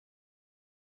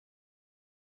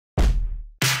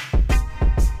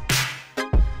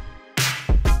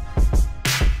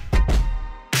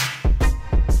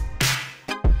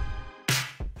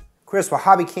Chris with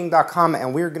HobbyKing.com,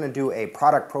 and we're going to do a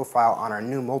product profile on our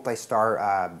new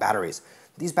MultiStar batteries.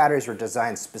 These batteries were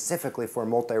designed specifically for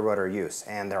multirotor use,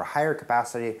 and they're higher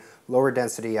capacity, lower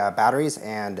density batteries,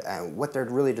 and what they're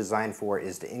really designed for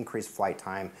is to increase flight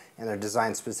time, and they're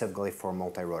designed specifically for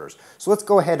multirotors. So let's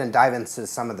go ahead and dive into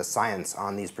some of the science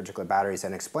on these particular batteries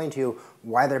and explain to you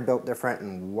why they're built different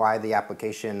and why the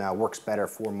application works better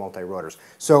for multirotors.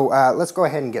 So let's go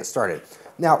ahead and get started.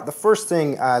 Now, the first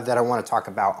thing that I want to talk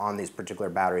about on these particular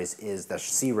batteries is the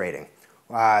C rating.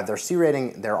 Their C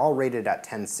rating, they're all rated at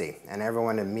 10C, and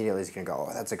everyone immediately is going to go,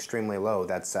 oh, that's extremely low.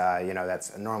 That's,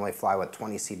 that's normally fly with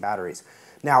 20C batteries.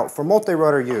 Now, for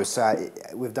multirotor use,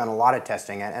 we've done a lot of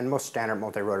testing, and most standard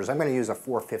multirotors, I'm going to use a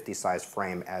 450 size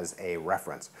frame as a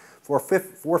reference. For a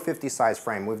 450 size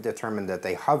frame, we've determined that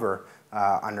they hover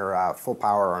under full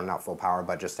power, or not full power,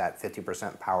 but just at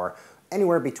 50% power,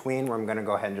 anywhere between, where I'm going to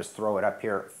go ahead and just throw it up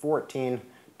here, 14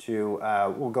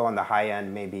 to, we'll go on the high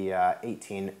end, maybe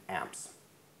 18 amps.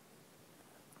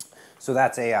 So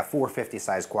that's a 450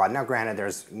 size quad. Now granted,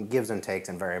 there's gives and takes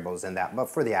and variables in that,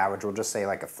 but for the average, we'll just say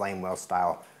like a flame wheel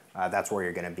style, that's where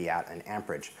you're going to be at in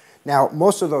amperage. Now,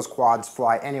 most of those quads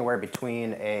fly anywhere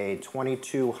between a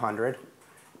 2200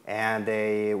 and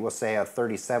we'll say a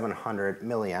 3700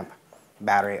 milliamp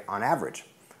battery on average.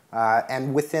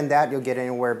 And within that, you'll get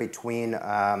anywhere between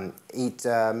 8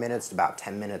 minutes to about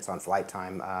 10 minutes on flight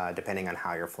time, depending on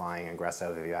how you're flying,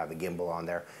 aggressive, if you have a gimbal on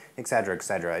there, et cetera, et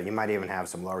cetera. You might even have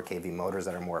some lower kV motors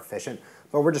that are more efficient,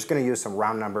 but we're just going to use some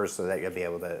round numbers so that you'll be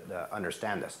able to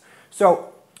understand this.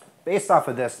 So based off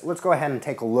of this, let's go ahead and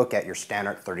take a look at your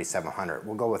standard 3700.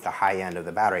 We'll go with the high end of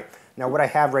the battery. Now what I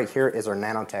have right here is our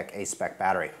Nanotech Spec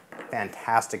battery.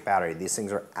 Fantastic battery. These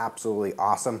things are absolutely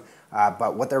awesome.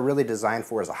 But what they're really designed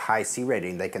for is a high C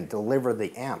rating. They can deliver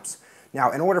the amps.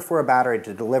 Now, in order for a battery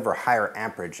to deliver higher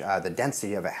amperage, the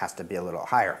density of it has to be a little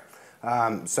higher.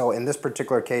 So in this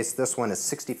particular case, this one is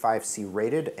 65C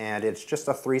rated, and it's just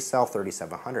a 3-cell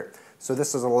 3700. So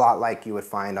this is a lot like you would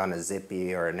find on a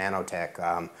Zippy or a Nanotech,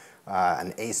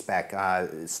 an A-Spec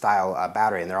style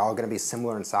battery, and they're all going to be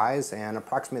similar in size and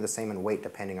approximately the same in weight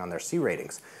depending on their C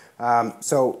ratings.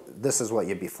 So this is what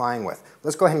you'd be flying with.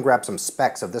 Let's go ahead and grab some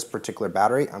specs of this particular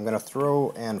battery. I'm going to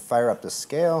throw and fire up the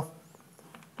scale.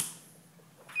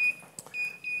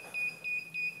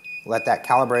 Let that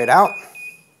calibrate out.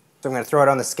 So I'm going to throw it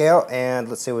on the scale and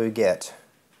let's see what we get.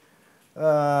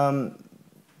 About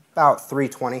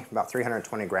 320, about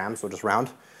 320 grams, we'll just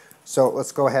round. So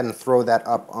let's go ahead and throw that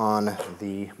up on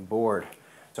the board.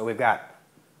 So we've got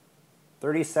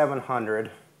 3,700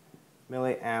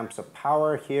 milliamps of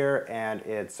power here, and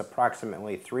it's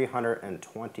approximately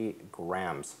 320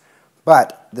 grams.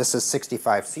 But this is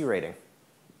 65 C rating.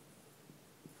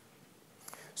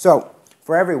 So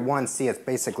for every 1 C, it's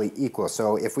basically equal.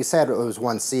 So if we said it was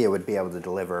 1 C, it would be able to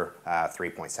deliver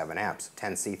 3.7 amps.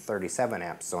 10 C, 37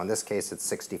 amps. So in this case, it's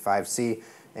 65 C.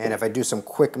 And if I do some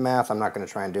quick math, I'm not going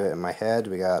to try and do it in my head.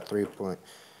 We got 3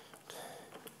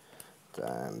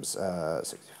 times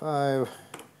 65.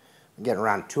 I'm getting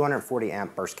around 240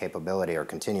 amp burst capability or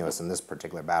continuous in this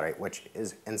particular battery, which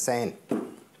is insane.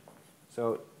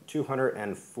 So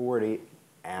 240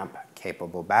 amp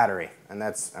capable battery, and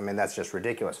that's just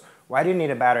ridiculous. Why do you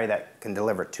need a battery that can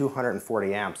deliver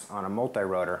 240 amps on a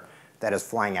multirotor that is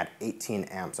flying at 18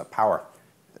 amps of power?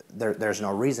 There's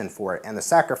no reason for it, and the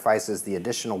sacrifice is the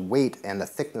additional weight and the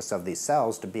thickness of these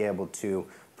cells to be able to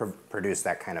produce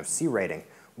that kind of C rating,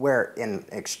 where in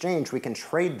exchange we can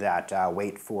trade that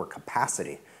weight for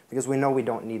capacity, because we know we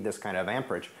don't need this kind of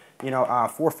amperage. You know,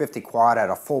 450 quad at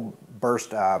a full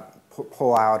burst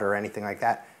pull out or anything like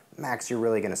that, max you're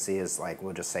really going to see is like,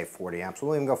 we'll just say 40 amps.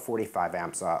 We'll even go 45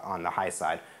 amps on the high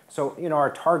side. So, you know,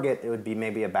 our target, it would be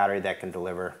maybe a battery that can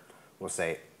deliver, we'll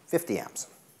say 50 amps.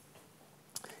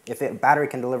 If a battery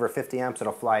can deliver 50 amps,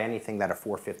 it'll fly anything that a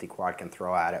 450 quad can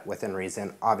throw at it within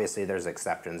reason. Obviously, there's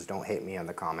exceptions. Don't hate me in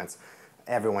the comments.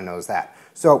 Everyone knows that.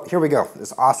 So here we go.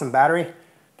 This awesome battery,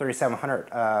 3,700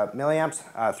 milliamps,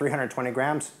 320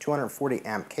 grams, 240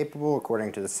 amp capable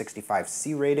according to the 65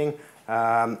 C rating.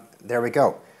 There we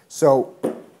go. So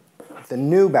the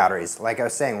new batteries, like I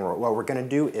was saying, what we're going to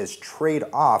do is trade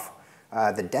off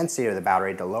the density of the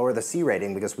battery to lower the C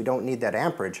rating because we don't need that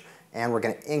amperage, and we're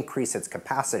going to increase its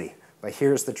capacity. But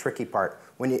here's the tricky part.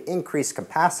 When you increase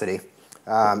capacity,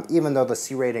 even though the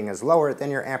C rating is lower, then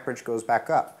your amperage goes back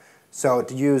up. So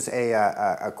to use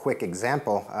a quick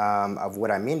example of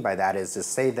what I mean by that is to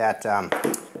say that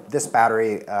this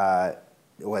battery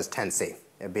was 10C.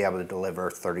 It'd be able to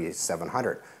deliver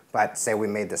 3,700. But say we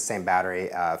made the same battery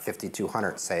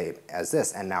 5,200, say, as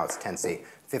this, and now it's 10C.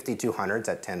 5,200s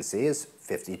at 10C is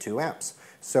 52 amps.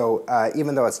 So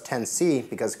even though it's 10C,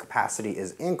 because capacity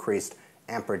is increased,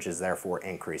 amperage is therefore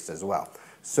increased as well.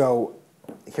 So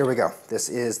here we go. This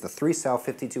is the 3-cell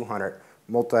 5200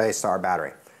 MultiStar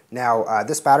battery. Now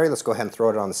this battery, let's go ahead and throw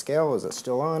it on the scale. Is it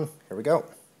still on? Here we go.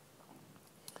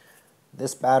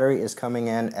 This battery is coming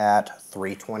in at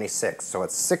 326, so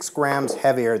it's 6 grams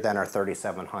heavier than our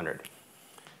 3700.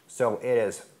 So it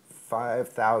is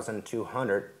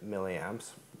 5,200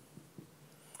 milliamps,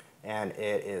 and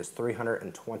it is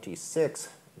 326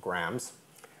 grams,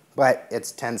 but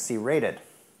it's 10C rated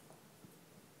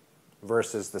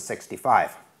versus the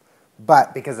 65.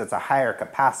 But because it's a higher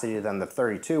capacity than the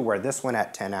 32, where this one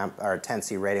at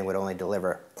 10C rating would only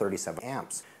deliver 37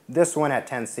 amps, this one at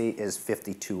 10C is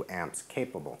 52 amps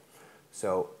capable.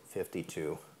 So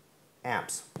 52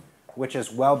 amps, which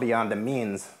is well beyond the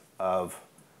means of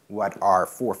what our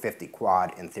 450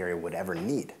 quad in theory would ever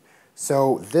need.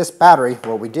 So this battery,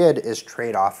 what we did is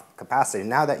trade off capacity.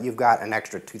 Now that you've got an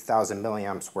extra 2,000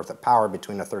 milliamps worth of power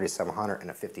between a 3700 and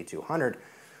a 5200,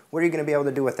 what are you going to be able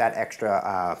to do with that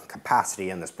extra capacity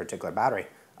in this particular battery?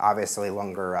 Obviously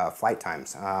longer flight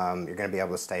times. You're going to be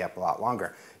able to stay up a lot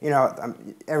longer. You know,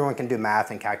 everyone can do math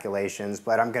and calculations,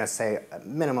 but I'm going to say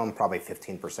minimum probably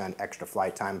 15% extra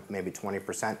flight time, maybe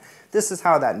 20%. This is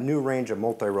how that new range of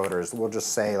multirotors, we'll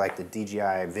just say like the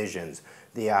DJI Visions,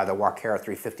 the Walkera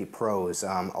 350 Pros,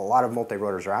 a lot of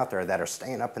multirotors are out there that are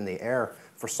staying up in the air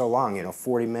for so long, you know,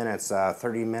 40 minutes,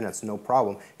 30 minutes, no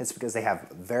problem. It's because they have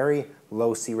very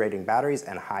low C rating batteries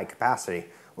and high capacity.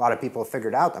 A lot of people have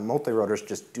figured out that multirotors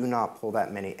just do not pull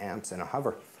that many amps in a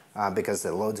hover because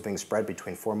the load's being spread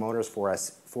between 4 motors, 4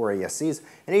 ESCs,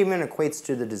 and it even equates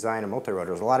to the design of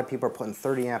multirotors. A lot of people are putting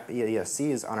 30 amp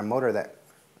ESCs on a motor that,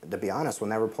 to be honest, will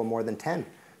never pull more than 10.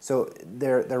 So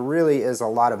there really is a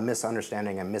lot of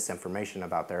misunderstanding and misinformation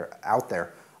out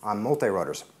there on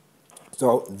multirotors.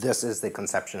 So this is the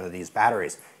conception of these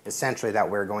batteries. Essentially that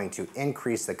we're going to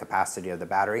increase the capacity of the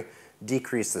battery,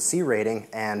 decrease the C rating,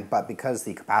 but because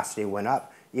the capacity went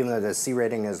up, even though the C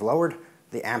rating is lowered,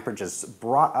 the amperage is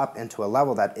brought up into a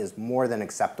level that is more than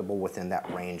acceptable within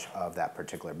that range of that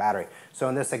particular battery. So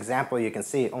in this example, you can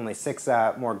see only 6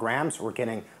 more grams. We're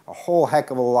getting a whole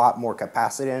heck of a lot more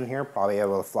capacity in here, probably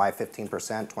able to fly 15%,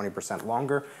 20%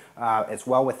 longer. It's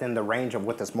well within the range of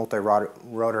what this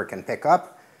multi-rotor can pick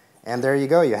up. And there you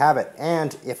go, you have it.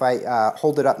 And if I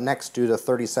hold it up next to the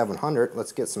 3700,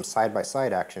 let's get some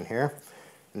side-by-side action here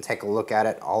and take a look at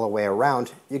it all the way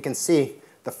around. You can see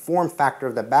the form factor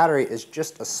of the battery is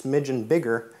just a smidgen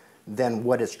bigger than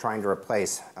what it's trying to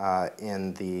replace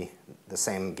in the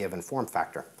same given form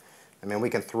factor. I mean, we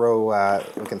can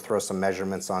throw some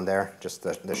measurements on there just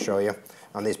to show you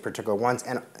on these particular ones.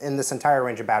 And in this entire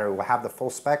range of battery, we'll have the full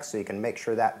specs, so you can make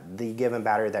sure that the given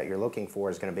battery that you're looking for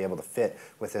is going to be able to fit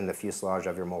within the fuselage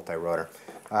of your multi-rotor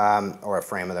or a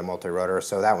frame of the multi-rotor.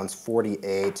 So that one's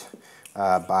 48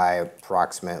 by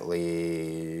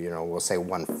approximately, we'll say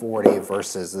 140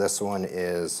 versus this one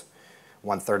is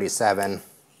 137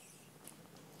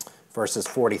 versus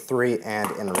 43, and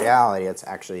in reality it's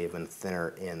actually even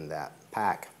thinner in that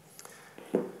pack.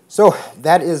 So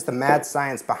that is the mad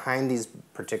science behind these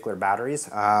particular batteries.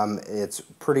 It's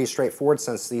pretty straightforward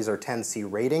since these are 10C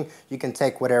rating. You can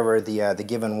take whatever the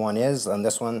given one is, and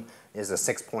this one is a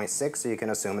 6.6, so you can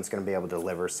assume it's going to be able to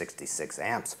deliver 66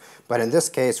 amps. But in this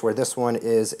case, where this one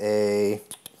is a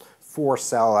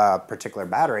 4-cell particular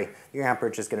battery, your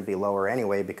amperage is going to be lower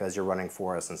anyway because you're running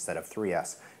 4S instead of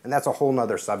 3S. And that's a whole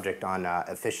nother subject on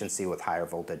efficiency with higher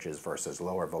voltages versus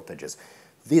lower voltages.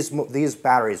 These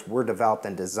batteries were developed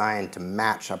and designed to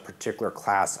match a particular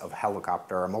class of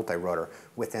helicopter or multi-rotor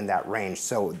within that range.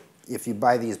 So if you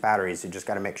buy these batteries, you just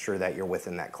got to make sure that you're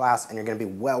within that class, and you're going to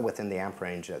be well within the amp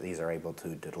range that these are able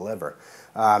to deliver.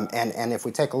 And if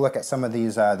we take a look at some of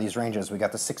these ranges, we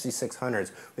got the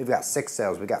 6600s, we've got 6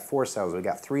 cells, we got 4 cells, we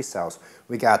got 3 cells,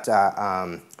 we got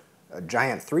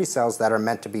giant 3 cells that are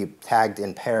meant to be tagged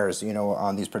in pairs,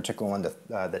 on these particular ones,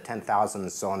 the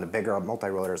 10,000s, so on the bigger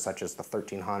multi-rotors such as the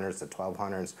 1300s, the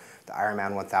 1200s, the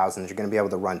Ironman 1000s, you're going to be able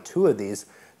to run 2 of these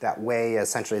that weigh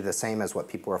essentially the same as what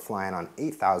people are flying on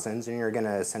 8000s, and you're going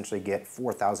to essentially get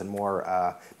 4,000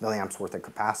 more milliamps worth of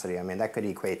capacity. I mean, that could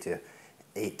equate to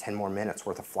 8-10 more minutes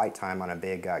worth of flight time on a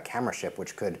big camera ship,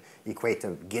 which could equate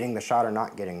to getting the shot or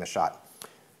not getting the shot.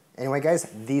 Anyway, guys,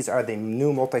 these are the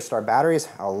new MultiStar batteries.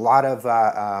 A lot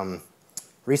of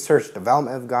research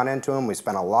development have gone into them. We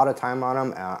spent a lot of time on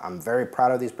them. I'm very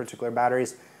proud of these particular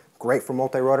batteries. great for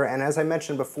multirotor. And as I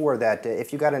mentioned before, that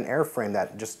if you got an airframe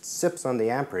that just sips on the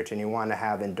amperage and you want to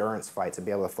have endurance flights and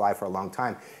be able to fly for a long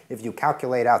time, if you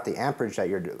calculate out the amperage that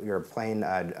your plane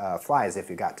flies,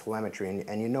 if you got telemetry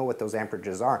and you know what those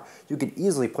amperages are, you could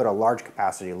easily put a large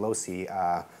capacity low C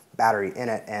battery in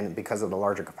it, and because of the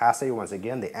larger capacity, once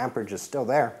again, the amperage is still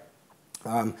there.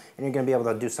 And you're going to be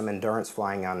able to do some endurance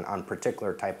flying on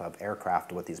particular type of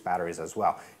aircraft with these batteries as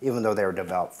well, even though they were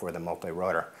developed for the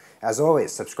multirotor. As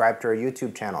always, subscribe to our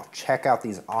YouTube channel. Check out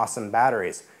these awesome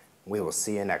batteries. We will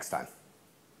see you next time.